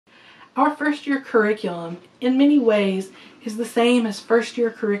Our first-year curriculum, in many ways, is the same as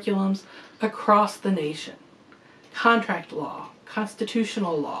first-year curriculums across the nation. Contract law,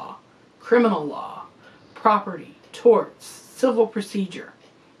 constitutional law, criminal law, property, torts, civil procedure,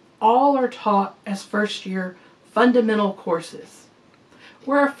 all are taught as first-year fundamental courses.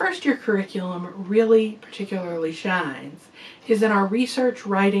 Where our first-year curriculum really particularly shines is in our research,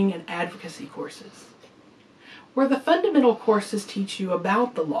 writing, and advocacy courses. Where the fundamental courses teach you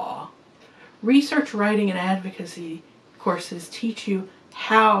about the law, research, writing, and advocacy courses teach you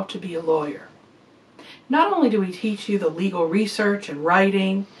how to be a lawyer. Not only do we teach you the legal research and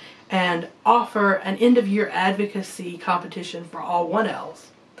writing and offer an end-of-year advocacy competition for all 1Ls,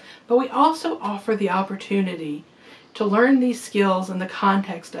 but we also offer the opportunity to learn these skills in the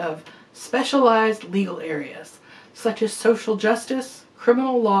context of specialized legal areas, such as social justice,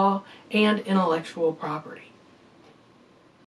 criminal law, and intellectual property.